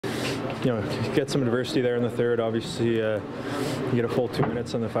get some adversity there in the third. Obviously, you get a full 2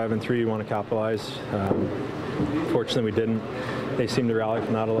 minutes on the 5-3. You want to capitalize. Fortunately, we didn't. They seemed to rally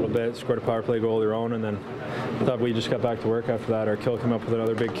from that a little bit. Scored a power play goal of their own, and then I thought we just got back to work after that. Our kill came up with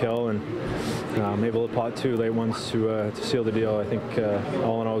another big kill, and able to pot 2 late ones to seal the deal. I think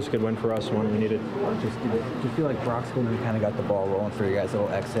all in all, it was a good win for us, one we needed. Do you feel like Brock's going to kind of got the ball rolling for you guys, a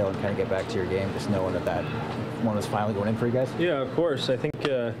little exhale and kind of get back to your game, just knowing that one was finally going in for you guys? Yeah, of course. I think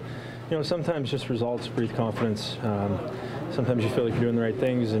sometimes just results breathe confidence. Sometimes you feel like you're doing the right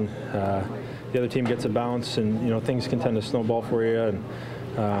things, and the other team gets a bounce, and things can tend to snowball for you.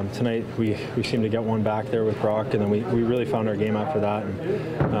 And tonight we seemed to get one back there with Brock, and then we really found our game after that.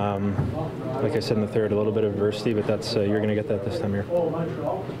 And like I said in the third, a little bit of adversity, but that's you're going to get that this time here. Were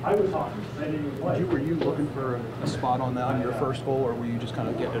you looking for a spot on your first goal, or were you just kind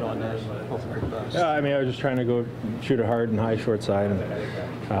of getting it on there and hoping for the best? Yeah, I mean, I was just trying to go shoot it hard and high short side, and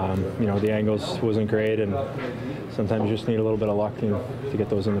the angles wasn't great, and sometimes you just need a little bit of luck to get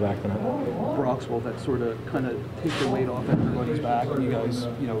those in the back of the net. Brock's will that sort of kind of take the weight off everybody's back, and you guys,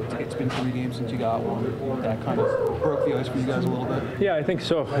 it's been 3 games since you got one. That kind of broke the ice for you guys a little bit. Yeah, I think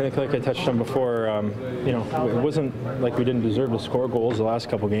so. I think, like I touched on before, it wasn't like we didn't deserve to score goals the last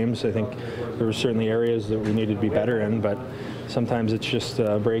couple games. I think there were certainly areas that we needed to be better in, but sometimes it's just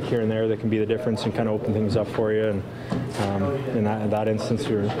a break here and there that can be the difference and kind of open things up for you. And in that instance,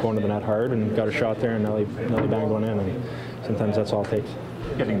 we were going to the net hard and got a shot there, and Nelly banged one in, and sometimes that's all it takes.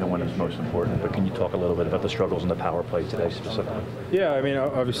 Getting the win is most important, but can you talk a little bit about the struggles in the power play today specifically? Yeah, I mean,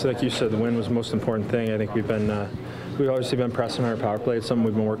 obviously, like you said, the win was the most important thing. I think we've obviously been pressing our power play. It's something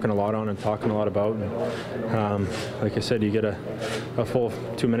we've been working a lot on and talking a lot about. And, like I said, you get a full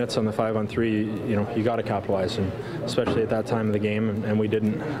 2 minutes on the 5-on-3. You got to capitalize, and especially at that time of the game, and we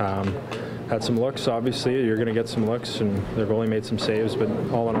didn't. Had some looks. Obviously, you're going to get some looks, and their goalie made some saves. But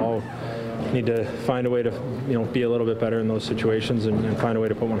all in all, need to find a way to be a little bit better in those situations and find a way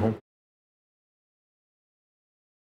to put one home.